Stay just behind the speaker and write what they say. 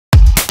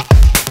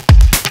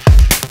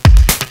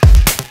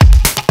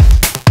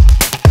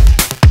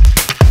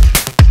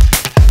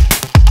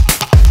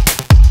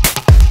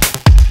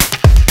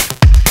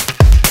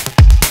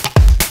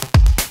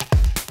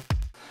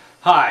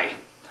Hi,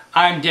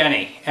 I'm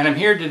Denis, and I'm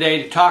here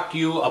today to talk to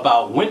you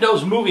about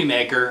Windows Movie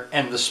Maker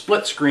and the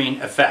split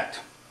screen effect.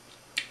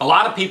 A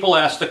lot of people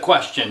ask the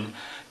question,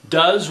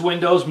 does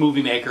Windows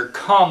Movie Maker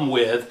come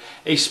with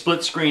a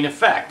split screen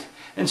effect?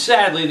 And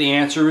sadly the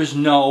answer is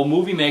no,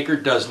 Movie Maker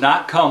does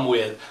not come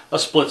with a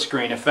split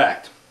screen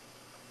effect.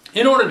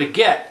 In order to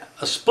get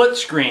a split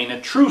screen,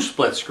 a true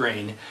split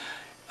screen,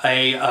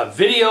 a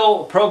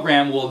video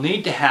program will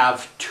need to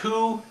have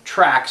two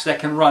tracks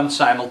that can run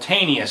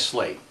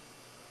simultaneously.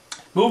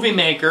 Movie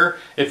Maker,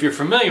 if you're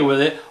familiar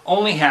with it,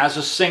 only has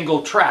a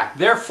single track.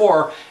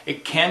 Therefore,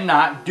 it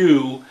cannot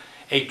do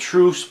a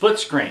true split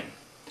screen.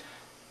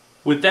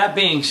 With that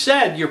being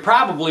said, you're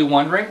probably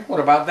wondering, what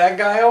about that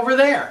guy over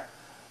there?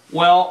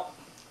 Well,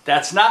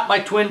 that's not my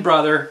twin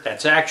brother,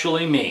 that's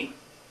actually me.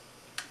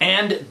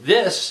 And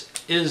this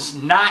is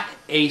not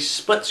a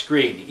split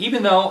screen.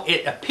 Even though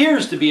it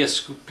appears to be a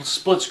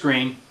split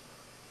screen,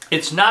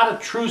 it's not a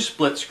true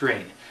split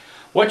screen.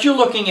 What you're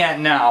looking at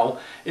now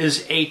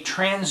is a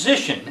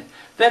transition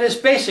that is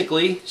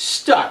basically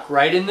stuck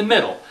right in the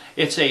middle.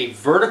 It's a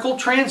vertical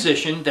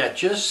transition that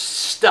just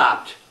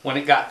stopped when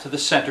it got to the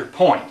center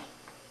point.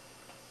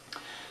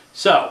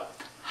 So,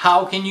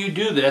 how can you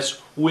do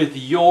this with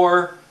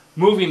your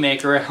Movie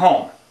Maker at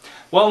home?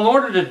 Well, in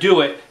order to do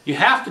it, you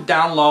have to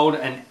download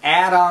an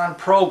add-on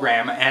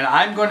program, and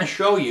I'm going to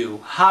show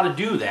you how to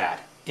do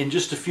that in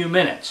just a few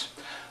minutes.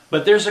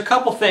 But there's a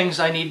couple things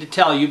I need to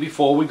tell you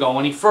before we go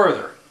any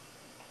further.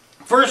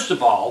 First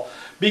of all,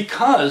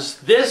 because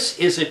this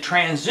is a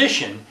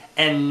transition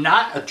and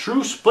not a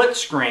true split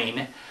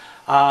screen,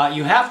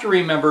 you have to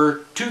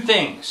remember two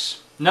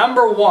things.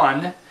 Number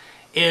one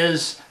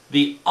is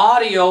the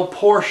audio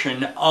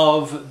portion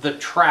of the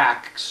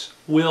tracks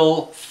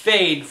will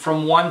fade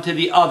from one to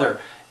the other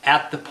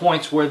at the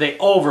points where they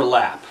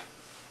overlap.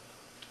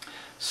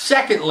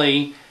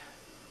 Secondly,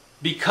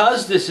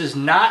 because this is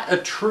not a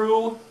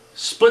true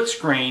split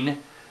screen,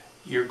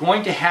 you're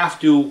going to have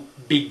to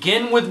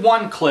begin with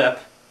one clip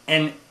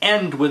and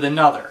end with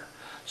another.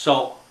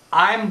 So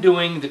I'm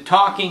doing the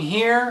talking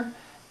here,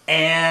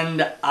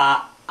 and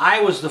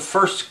I was the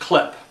first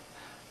clip.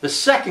 The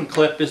second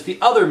clip is the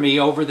other me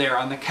over there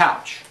on the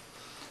couch,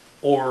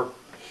 or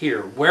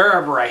here,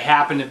 wherever I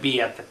happen to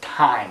be at the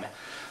time.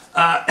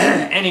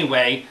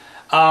 Anyway,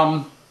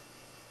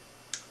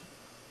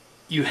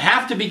 you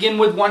have to begin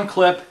with one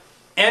clip,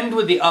 end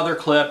with the other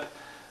clip.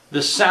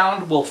 The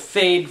sound will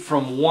fade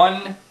from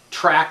one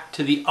track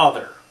to the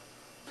other.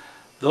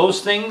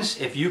 Those things,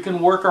 if you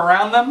can work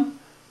around them,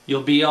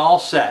 you'll be all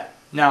set.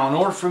 Now, in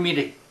order for me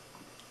to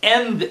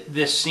end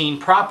this scene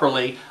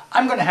properly,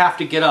 I'm going to have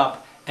to get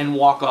up and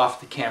walk off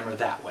the camera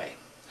that way.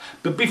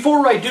 But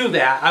before I do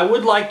that, I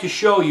would like to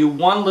show you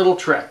one little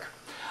trick.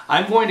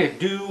 I'm going to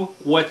do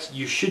what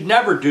you should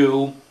never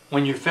do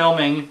when you're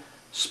filming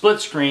split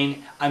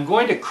screen. I'm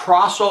going to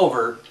cross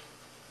over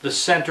the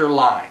center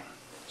line.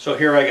 So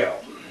here I go.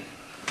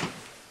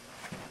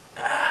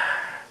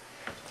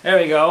 There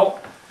we go.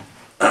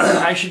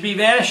 I should be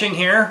vanishing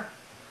here.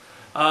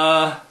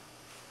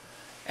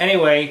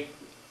 Anyway,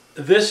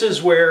 this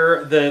is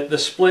where the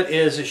split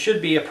is. It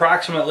should be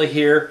approximately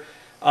here.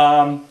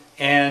 That's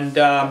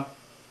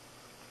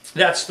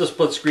the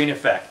split screen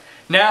effect.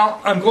 Now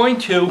I'm going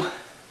to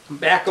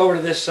back over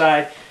to this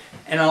side,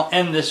 and I'll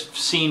end this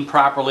scene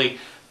properly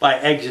by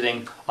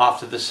exiting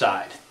off to the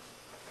side.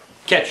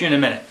 Catch you in a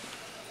minute.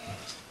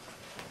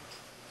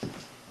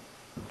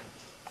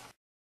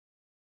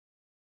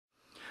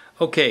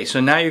 Okay, so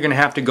now you're going to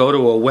have to go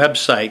to a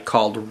website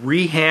called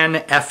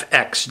rehanfx.org.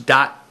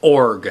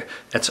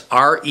 That's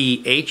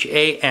rehanfx.org.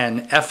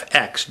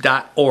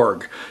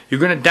 You're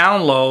going to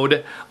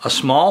download a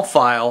small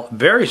file,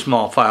 very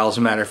small file as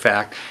a matter of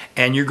fact,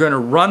 and you're going to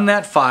run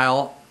that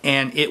file,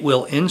 and it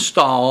will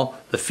install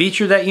the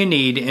feature that you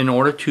need in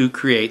order to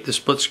create the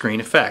split screen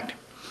effect.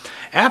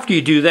 After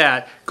you do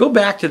that, go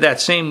back to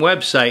that same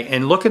website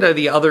and look at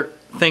the other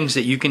things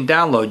that you can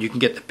download. You can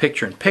get the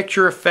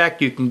picture-in-picture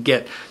effect, you can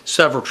get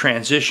several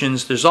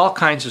transitions. There's all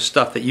kinds of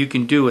stuff that you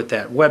can do at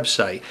that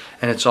website,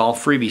 and it's all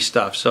freebie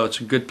stuff, so it's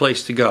a good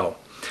place to go.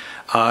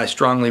 I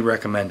strongly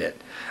recommend it.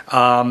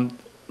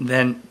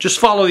 Then just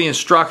follow the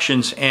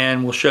instructions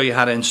and we'll show you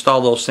how to install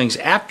those things.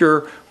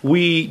 After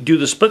we do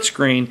the split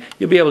screen,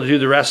 you'll be able to do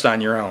the rest on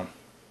your own.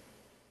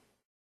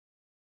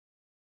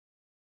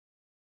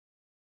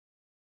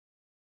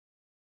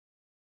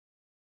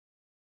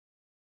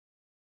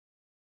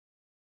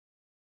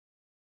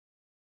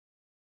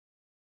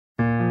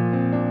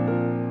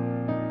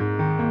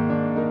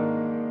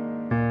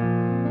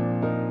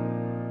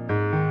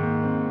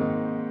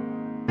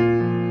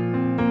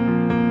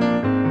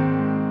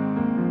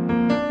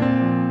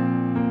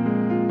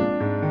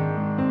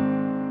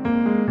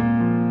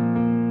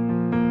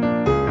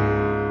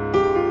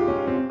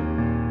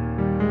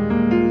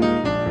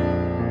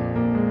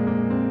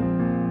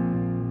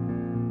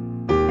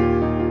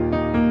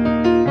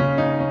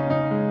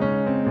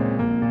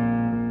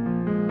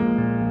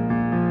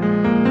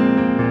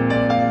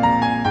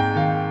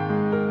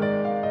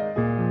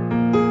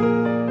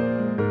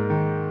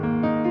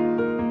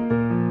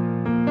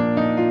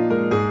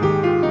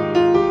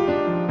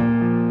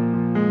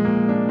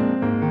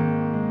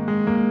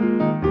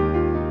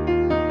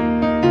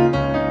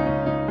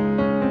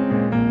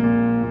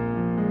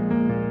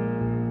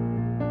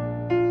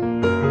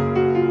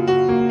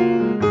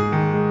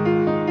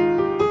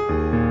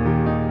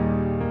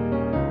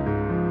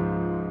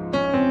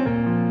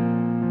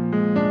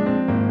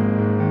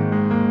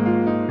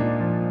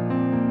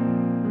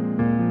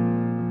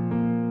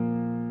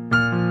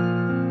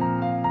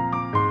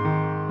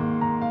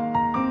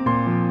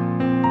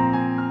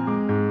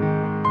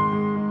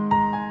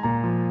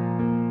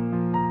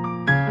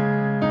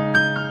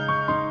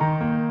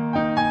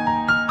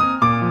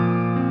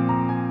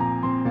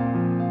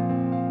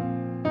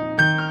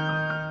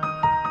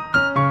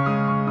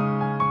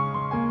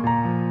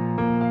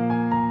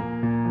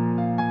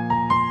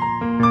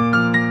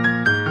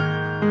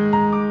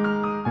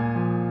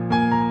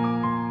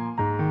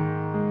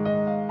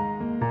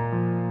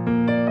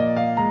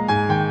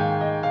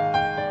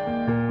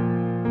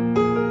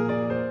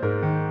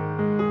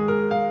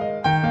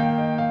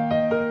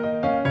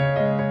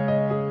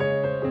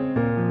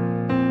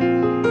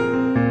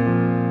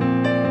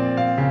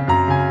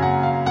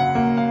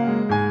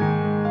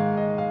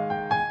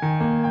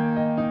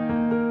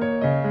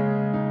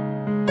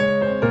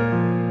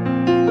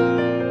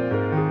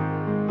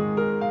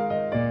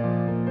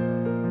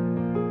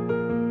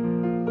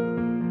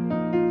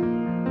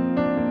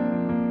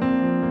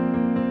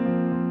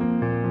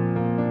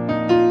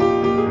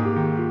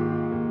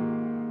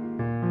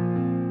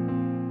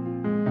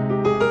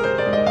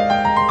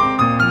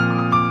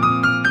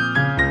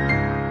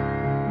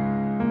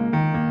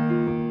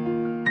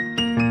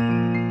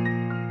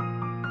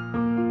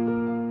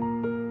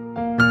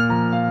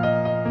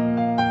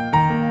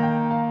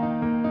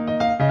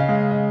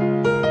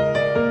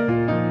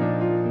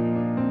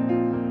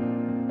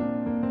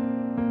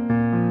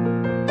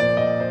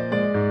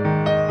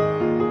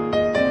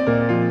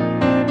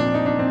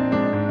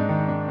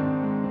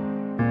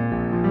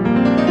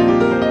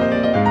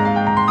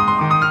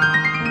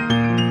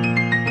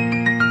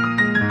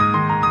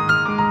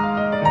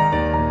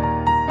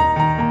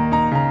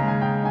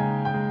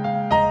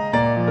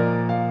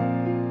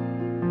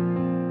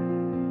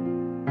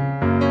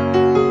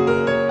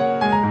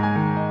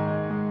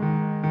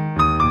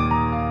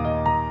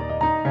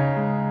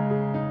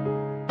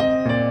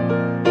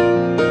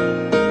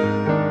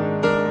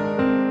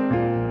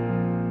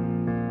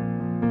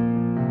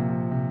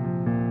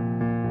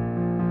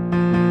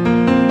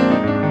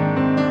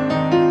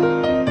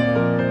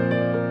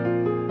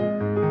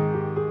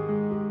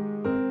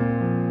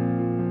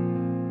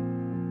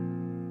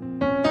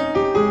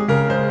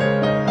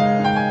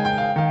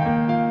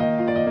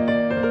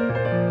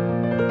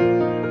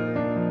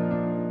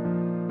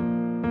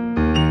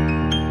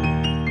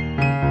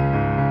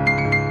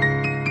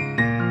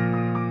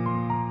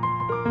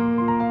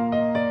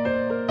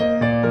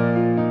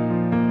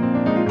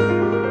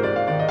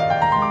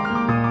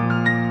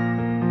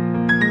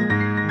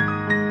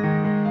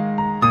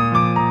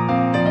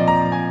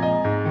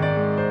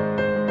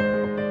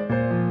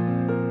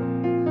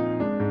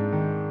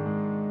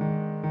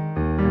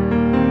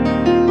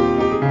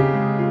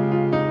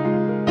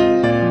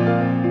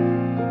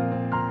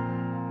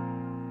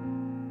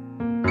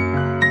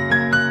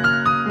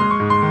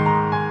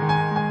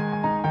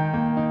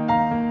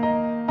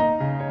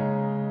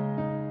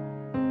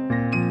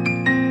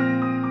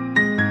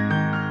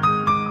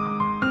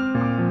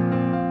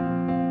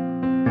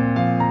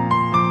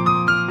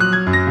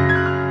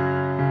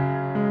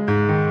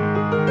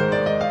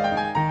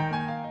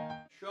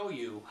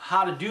 you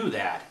how to do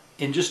that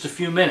in just a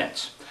few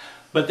minutes.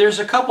 But there's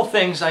a couple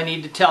things I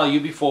need to tell you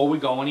before we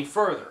go any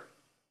further.